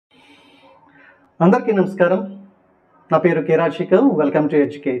అందరికీ నమస్కారం. నా పేరు కేరాశికర్. Welcome to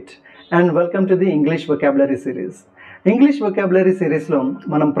educate and welcome to the English vocabulary series. English vocabulary సిరీస్లో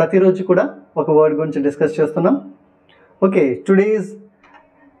మనం ప్రతిరోజు కూడా ఒక వర్డ్ గురించి డిస్కస్ చేస్తున్నాం. Okay, today is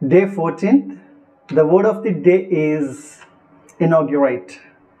day 14th. The word of the day is inaugurate.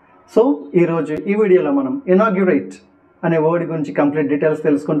 So ఈరోజు ఈ వీడియోలో మనం ఇనాగ్యురేట్ అనే వర్డ్ గురించి కంప్లీట్ డీటెయిల్స్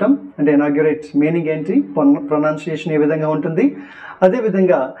తెలుసుకుంటాం. అంటే ఇనాగ్యురేట్ మీనింగ్ ఏంటి, ప్రొనౌన్సియేషన్ ఏ విధంగా ఉంటుంది,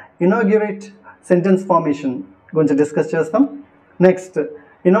 అదేవిధంగా ఇనాగ్యురేట్ సెంటెన్స్ ఫార్మేషన్ గురించి డిస్కస్ చేస్తాం. నెక్స్ట్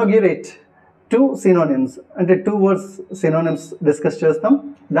ఇనాగ్యురేట్ టూ సినోనిమ్స్, అంటే టూ వర్డ్స్ సినోనిమ్స్ డిస్కస్ చేస్తాం.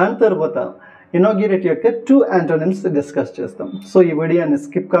 దాని తర్వాత ఇనాగ్యురేట్ యొక్క టూ యాంటోనిమ్స్ డిస్కస్ చేస్తాం. సో ఈ వీడియోని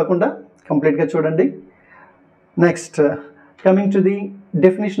స్కిప్ కాకుండా కంప్లీట్గా చూడండి. Next coming to the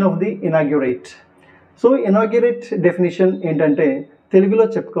definition of the inaugurate. So inaugurate definition ఏంటంటే, తెలుగులో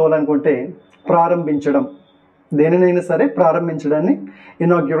చెప్పుకోవాలనుకుంటే ప్రారంభించడం, దేనినైనా సరే ప్రారంభించడాన్ని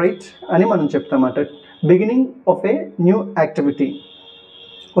ఇనాగ్యురేట్ అని మనం చెప్తామట. Beginning of a new activity.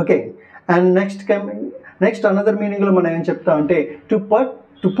 Okay, and next another మీనింగ్లో మనం ఏం చెప్తామంటే to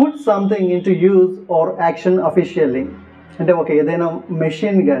put something in to use are action officially. అంటే ఒక ఏదైనా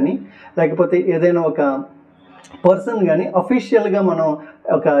మెషిన్ కానీ లేకపోతే ఏదైనా ఒక పర్సన్ కానీ అఫీషియల్గా మనం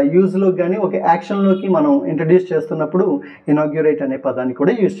ఒక యూజ్లోకి కానీ ఒక యాక్షన్లోకి మనం ఇంట్రడ్యూస్ చేస్తున్నప్పుడు ఇనాగ్యురేట్ అనే పదాన్ని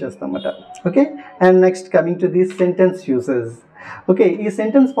కూడా use చేస్తామట. Okay, and next coming to the sentence uses. Okay, ఈ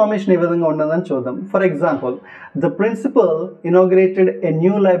సెంటెన్స్ ఫార్మేషన్ ఏ విధంగా ఉండదని చూద్దాం. For example, the principal inaugurated a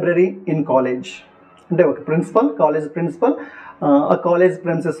new library in college. అంటే ఒక కాలేజ్ ప్రిన్సిపల్ ఆ కాలేజ్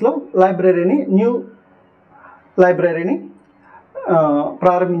ప్రిన్సెస్లో న్యూ లైబ్రరీని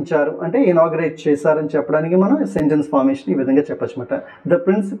ప్రారంభించారు, అంటే ఇనాగ్రేట్ చేశారని చెప్పడానికి మనం సెంటెన్స్ ఫార్మేషన్ ఈ విధంగా చెప్పచ్చు అనమాట. The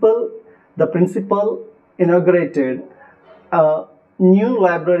principal inaugurated new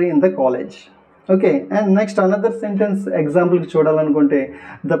library in the college. Okay, and next another sentence ఎగ్జాంపుల్కి చూడాలనుకుంటే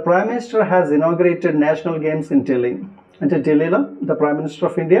the prime minister has inaugurated national games in Delhi. అంటే ఢిల్లీలో the prime minister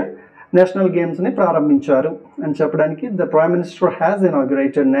of India national గేమ్స్ని ప్రారంభించారు అని చెప్పడానికి the prime minister has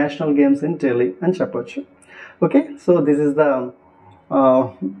inaugurated national games in Delhi అని చెప్పొచ్చు. Okay, so this is the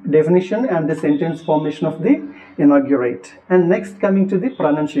definition and the sentence formation of the inaugurate. And next coming to the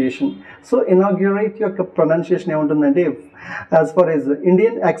pronunciation. So inaugurate యొక్క pronunciation ఏముంటుందంటే, as far as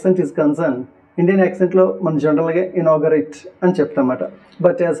Indian accent is concerned, Indian యాక్సెంట్లో మనం జనరల్గా inaugurate అని చెప్తామట.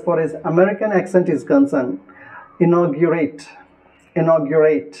 But as far as American accent is concern, inaugurate.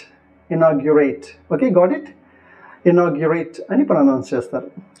 Okay, got it? Inaugurate అని pronounce చేస్తారు.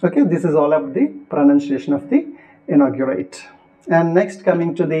 Okay, this is all of the pronunciation of the inaugurate. And next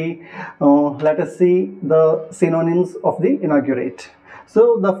coming to the let us see the synonyms of the inaugurate. So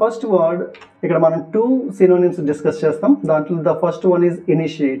the first word, ఇక్కడ మనం two synonyms discuss చేస్తాం. దాంట్లో the first one is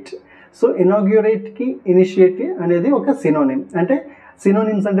initiate. So inaugurate కి initiate అనేది ఒక synonym. అంటే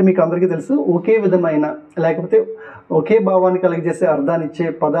synonyms అంటే మీకు అందరికీ తెలుసు, ఒకే విధమైన లేకపోతే ఒకే భావాన్ని కలిగజేసే అర్థాన్ని ఇచ్చే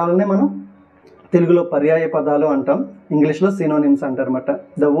పదాలనే మనం తెలుగులో పర్యాయ పదాలు అంటాం, ఇంగ్లీష్లో synonyms అంటారన్నమాట.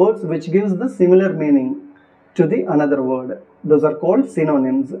 The words which gives the similar meaning to the another word, those are called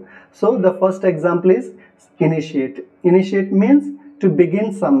synonyms. So the first example is initiate. Initiate means to begin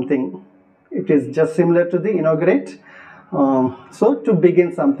something. It is just similar to the inaugurate. So to begin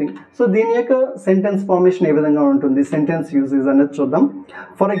something. So దీని యొక్క sentence formation ఏ విధంగా ఉంటుంది, sentence uses అనేది చూద్దాం.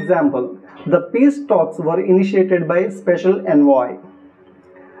 For example, the peace talks were initiated by special envoy.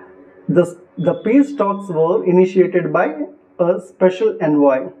 The peace talks were initiated by a special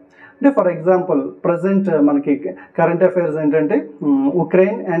envoy. అంటే for example present మనకి current affairs ఏంటంటే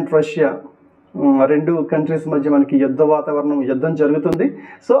Ukraine and Russia రెండు countries మధ్య మనకి యుద్ధం జరుగుతుంది.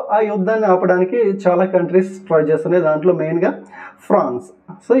 సో ఆ యుద్ధాన్ని ఆపడానికి చాలా కంట్రీస్ ట్రై చేస్తున్నాయి, దాంట్లో మెయిన్గా ఫ్రాన్స్.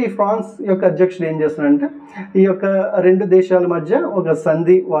 సో ఈ ఫ్రాన్స్ యొక్క అధ్యక్షుడు ఏం చేస్తున్నాడంటే ఈ యొక్క రెండు దేశాల మధ్య ఒక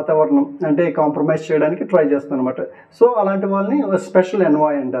సంధి వాతావరణం, అంటే కాంప్రమైజ్ చేయడానికి ట్రై చేస్తున్నాడు అనమాట. సో అలాంటి వాళ్ళని స్పెషల్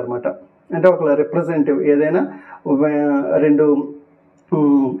ఎన్వాయ్ అంటారు అనమాట. అంటే ఒక రిప్రజెంటేటివ్, ఏదైనా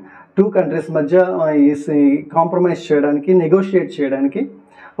టూ కంట్రీస్ మధ్య ఈ కాంప్రమైజ్ చేయడానికి, నెగోషియేట్ చేయడానికి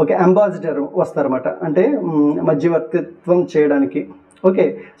ఒక అంబాసిడర్ వస్తారన్నమాట, అంటే మధ్యవర్తిత్వం చేయడానికి. ఓకే,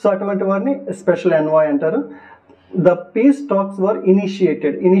 సో అటువంటి వారిని స్పెషల్ ఎన్వాయ్ అంటారు. The piece talks were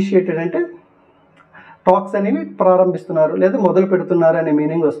initiated అంటే టాక్స్ అనేవి ప్రారంభిస్తున్నారు లేదా మొదలు పెడుతున్నారు అనే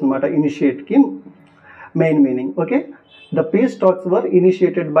మీనింగ్ వస్తుందన్నమాట ఇనిషియేట్కి main meaning. Okay, the piece talks were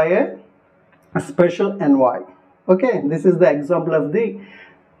initiated by a special envoy. Okay, this is the example of the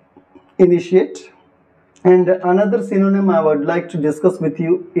initiate. And another synonym I would like to discuss with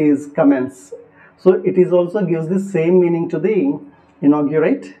you is commence. So it is also gives the same meaning to the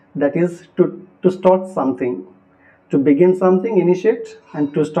inaugurate, that is to start something, to begin something, initiate, and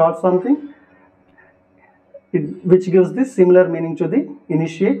to start something, which gives the similar meaning to the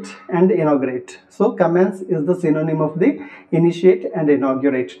initiate and inaugurate. So commence is the synonym of the initiate and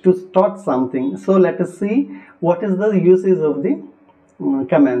inaugurate, to start something. So let us see what is the usage of the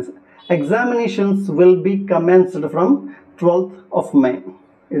commence. Examinations will be commenced from 12th of May.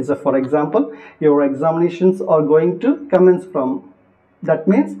 It's for example, your examinations are going to commence from. That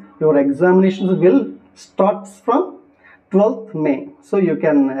means your examinations will start from 12th May. So you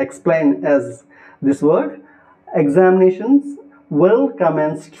can explain as this word, examinations will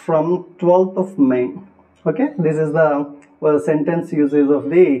commence from 12th of May. Okay, this is the sentence usage of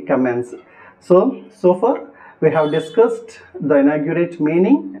the commence. So far we have discussed the inaugurate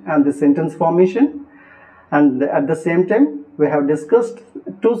meaning and the sentence formation, and at the same time we have discussed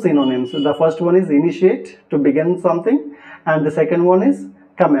two synonyms. The first one is initiate, to begin something, and the second one is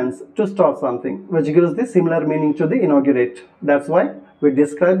commence, to start something, which gives the similar meaning to the inaugurate. That's why we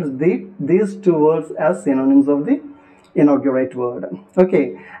describe these two words as synonyms of the inaugurate word. Okay,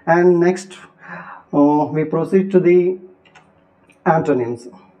 and next we proceed to the antonyms.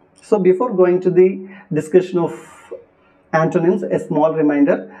 So before going to the discussion of antonyms, a small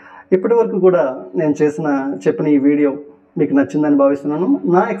reminder. ఇప్పటి వరకు కూడా నేను చెప్పిన ఈ video మీకు నచ్చిందని భావిస్తున్నాను.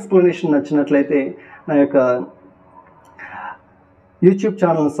 నా ఎక్స్ప్లెనేషన్ నచ్చినట్లయితే నా యొక్క యూట్యూబ్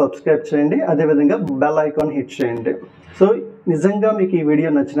ఛానల్ని సబ్స్క్రైబ్ చేయండి, అదేవిధంగా బెల్ ఐకాన్ హిట్ చేయండి. సో నిజంగా మీకు ఈ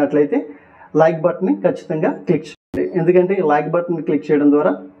వీడియో నచ్చినట్లయితే లైక్ బటన్ని ఖచ్చితంగా క్లిక్ చేయండి. ఎందుకంటే ఈ లైక్ బటన్ని క్లిక్ చేయడం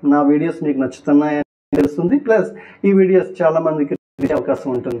ద్వారా నా వీడియోస్ మీకు నచ్చుతున్నాయని తెలుస్తుంది, ప్లస్ ఈ వీడియోస్ చాలామందికి అవకాశం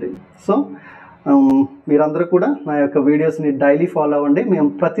ఉంటుంది. సో మీరందరూ కూడా నా యొక్క వీడియోస్ని డైలీ ఫాలో అవ్వండి. మేము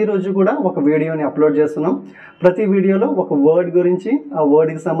ప్రతిరోజు కూడా ఒక వీడియోని అప్లోడ్ చేస్తున్నాం. ప్రతి వీడియోలో ఒక వర్డ్ గురించి, ఆ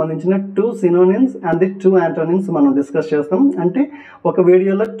వర్డ్కి సంబంధించిన 2 సినోనిమ్స్ అండ్ 2 యాంటోనిమ్స్ మనం డిస్కస్ చేస్తాం. అంటే ఒక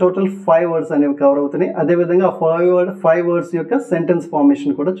వీడియోలో టోటల్ 5 వర్డ్స్ అనేవి కవర్ అవుతున్నాయి. అదేవిధంగా 5 వర్డ్స్ యొక్క సెంటెన్స్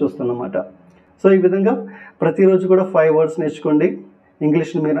ఫార్మేషన్ కూడా చూస్తున్నమాట. సో ఈ విధంగా ప్రతిరోజు కూడా 5 వర్డ్స్ నేర్చుకోండి.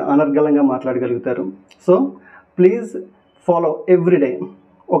 ఇంగ్లీష్ని మీరు అనర్గళంగా మాట్లాడగలుగుతారు. So please follow everyday.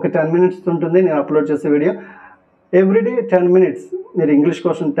 ఒక 10 మినిట్స్ ఉంటుంది నేను అప్లోడ్ చేసే వీడియో. ఎవ్రీడే 10 మినిట్స్ మీరు ఇంగ్లీష్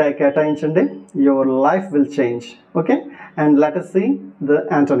కోసం కేటాయించండి. Your life will change. Okay, and let us see the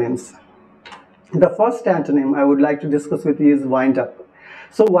antonyms. The first antonym I would like to discuss with you is wind up.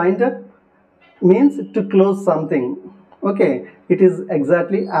 So wind up means to close something. Okay, it is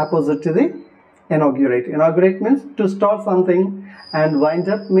exactly opposite to the inaugurate. Inaugurate means to start something, and wind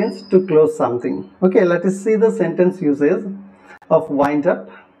up means to close something. Okay, let us see the sentence usage of wind up.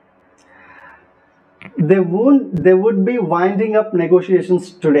 They would be winding up negotiations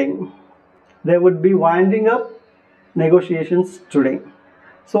today. They would be winding up negotiations today.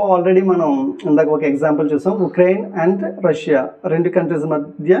 So already మనం ఇందాక ఒక example చూసాం. Ukraine and Russia 2 countries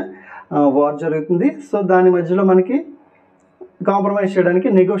మధ్య war జరుగుతుంది. So దాని మధ్యలో మనకి compromise చేయడానికి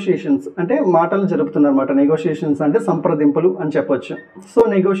నెగోషియేషన్స్ అంటే మాటలు జరుపుతున్నారన్నమాట. నెగోషియేషన్స్ అంటే సంప్రదింపులు అని చెప్పొచ్చు. సో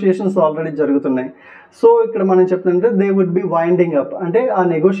నెగోషియేషన్స్ ఆల్రెడీ జరుగుతున్నాయి. సో ఇక్కడ మనం చెప్తుంటే they would be winding up అంటే ఆ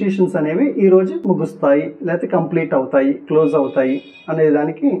నెగోషియేషన్స్ అనేవి ఈరోజు ముగుస్తాయి, లేకపోతే కంప్లీట్ అవుతాయి, క్లోజ్ అవుతాయి అనే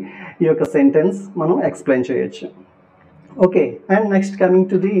దానికి ఈ యొక్క సెంటెన్స్ మనం ఎక్స్ప్లెయిన్ చేయొచ్చు. Okay, and next coming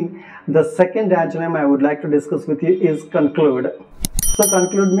to the second antonym I would like to discuss with you is conclude. So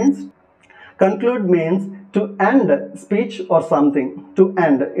conclude means to end speech or something. To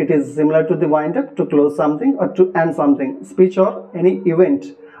end, it is similar to the wind up, to close something or to end something, speech or any event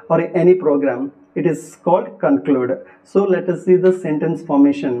or any program. It is called conclude. So let us see the sentence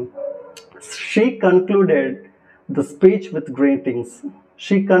formation. She concluded the speech with greetings.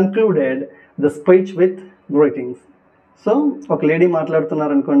 She concluded the speech with greetings. So ఒక lady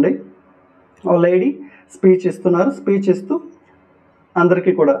మాట్లాడుతున్నారు అనుకోండి, ఆ lady speech ఇస్తున్నారు. Speech ఇస్తూ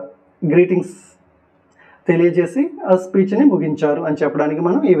అందరికీ కూడా greetings తెలియజేసి ఆ స్పీచ్ని ముగించారు అని చెప్పడానికి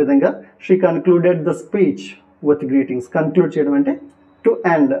మనం ఈ విధంగా she concluded the speech with greetings. Conclude చేయడం అంటే to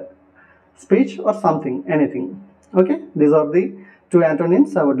end speech or something, anything. Okay, these are the 2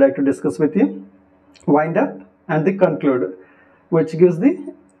 antonyms I would like to discuss with you. Wind up and the conclude, which gives the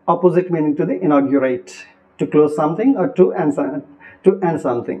opposite meaning to the inaugurate, to close something or to end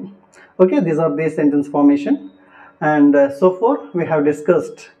something. Okay, these are the sentence formation, and so far we have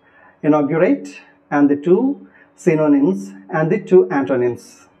discussed inaugurate and the 2 synonyms and the 2 antonyms.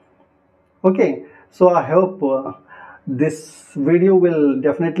 Okay, so I hope this video will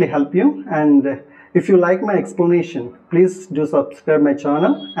definitely help you, and if you like my explanation, please do subscribe my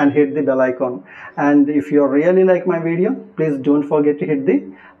channel and hit the bell icon. And if you really like my video, please don't forget to hit the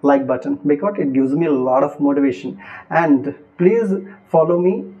like button, because it gives me a lot of motivation. And please follow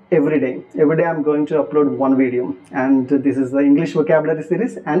me every day. Every day I'm going to upload 1 video, and this is the English vocabulary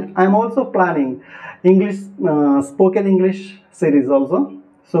series, and I'm also planning English spoken English series also.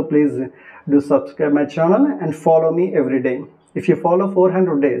 So please do subscribe my channel and follow me every day. If you follow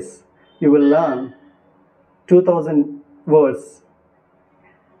 400 days, you will learn 2000 words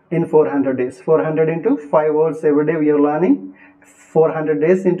in 400 days. 400 into 5 words every day we are learning. 400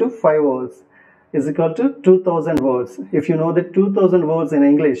 days into 5 words is equal to 2000 words. If you know the 2000 words in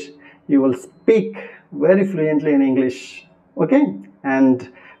English, you will speak very fluently in English. Okay, and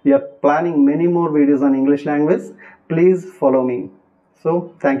we are planning many more videos on English language. Please follow me.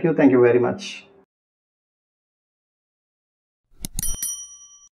 So thank you very much.